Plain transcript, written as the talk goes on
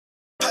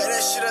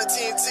shit up,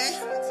 TNT.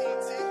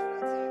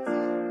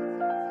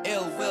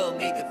 Ill will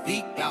make the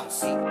beat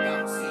bounce.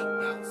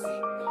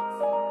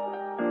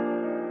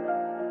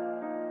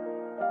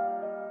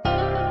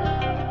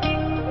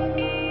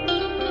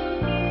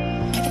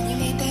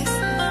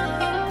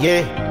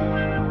 Yeah,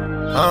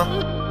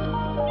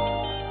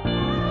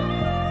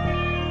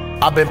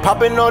 I've been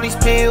popping all these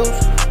pills,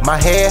 my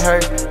head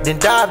hurt. Then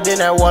dived in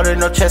that water,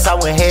 no chest, I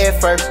went head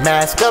first.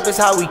 Mask up is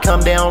how we come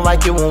down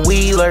like it when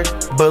we lurk.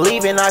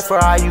 Believe in eye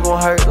for eye, you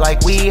gon' hurt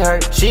like we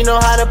hurt. She know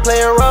how to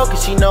play a role,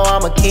 cause she know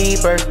I'm a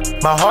keeper.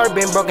 My heart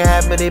been broken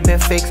half, but it been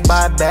fixed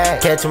by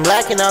back. Catch him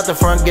lacking out the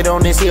front, get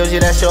on this heels, yeah,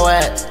 that's your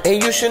ass.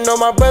 And you should know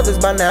my brothers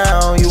by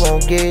now, you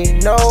won't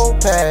get no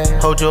pass.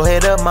 Hold your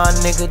head up, my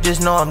nigga,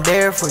 just know I'm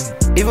there for you.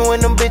 Even when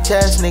them bitch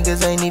ass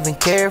niggas ain't even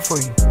care for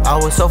you. I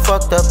was so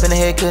fucked up in the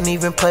head, couldn't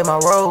even play my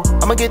role.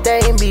 I'ma get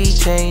that M.B.E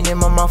chain and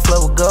my mouth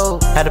flow with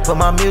gold. Had to put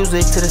my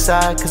music to the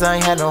side, cause I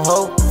ain't had no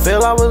hope.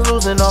 Feel I was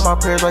losing all my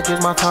prayers like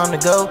it's my time to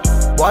go.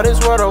 Why this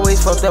world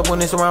always fucked up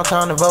when it's around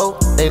time to vote?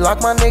 They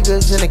lock my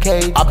niggas in the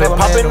cage. I've been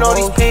popping all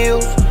these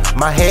pills,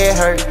 my head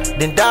hurt.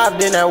 Then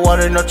dived in that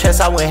water, no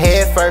chest, I went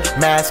head first.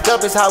 Mask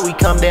up is how we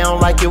come down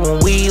like it when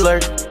we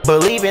lurk.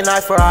 Believe in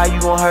eye for eye, you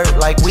gon' hurt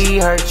like we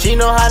hurt. She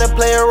know how to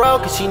play a role,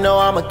 cause she know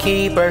I'm a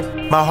keeper.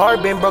 My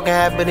heart been broken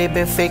half, but it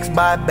been fixed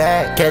by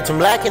back. Catch him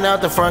lacking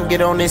out the front,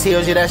 get on this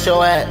heels, yeah, that's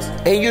your ass.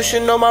 And you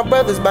should know my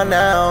brothers by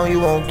now, you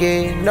won't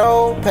get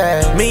no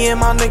pass. Me and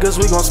my niggas,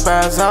 we gon'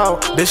 spaz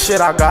out. This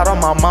shit I got on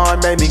my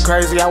mind made me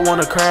crazy, I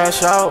wanna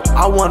crash out.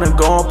 I wanna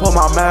go and put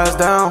my mask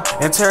down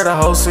and tear the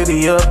whole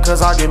city up,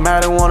 cause I get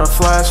mad and wanna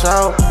flash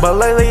out. But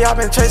lately I've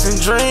been chasing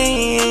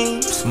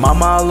dreams.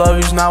 Mama, I love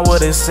you's not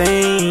what it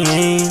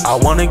seems. I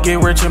wanna get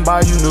rich and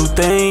buy you new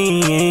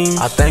things.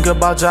 I think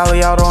about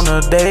Jolly out on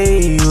a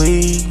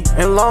daily.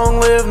 And long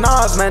live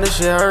Nas, man, this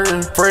shit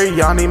hurtin'. Free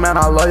Yanni, man,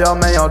 I love y'all,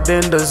 man, y'all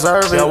didn't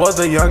deserve it. Y'all was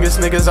the youngest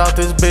niggas out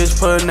this bitch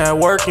putting that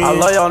work in. I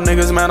love y'all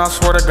niggas, man, I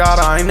swear to God,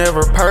 I ain't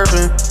never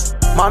perpin'.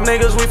 My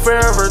niggas, we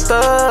forever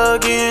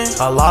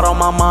thuggin'. A lot on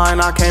my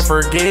mind, I can't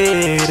forget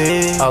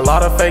it. A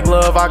lot of fake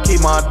love, I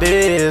keep my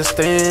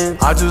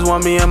distance. I just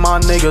want me and my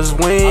niggas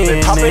win. I've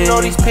been popping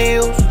all these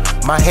pills,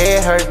 my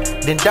head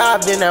hurt. Then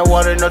dived in that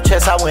water, no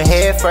chest, I went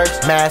head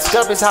first. Mask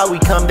up is how we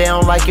come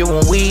down like it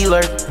when we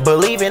lurk.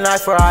 Believe in eye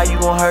for eye, you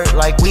gon' hurt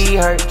like we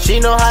hurt. She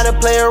know how to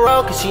play a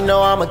role, cause she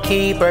know I'm a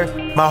keeper.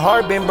 My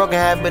heart been broken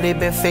half, but it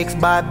been fixed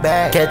by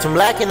back. Catch him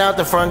lacking out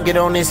the front, get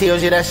on this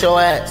heels, yeah, that's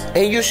your ass.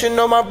 And you should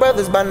know my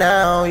brothers by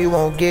now, you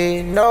won't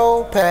get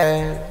no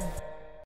pass.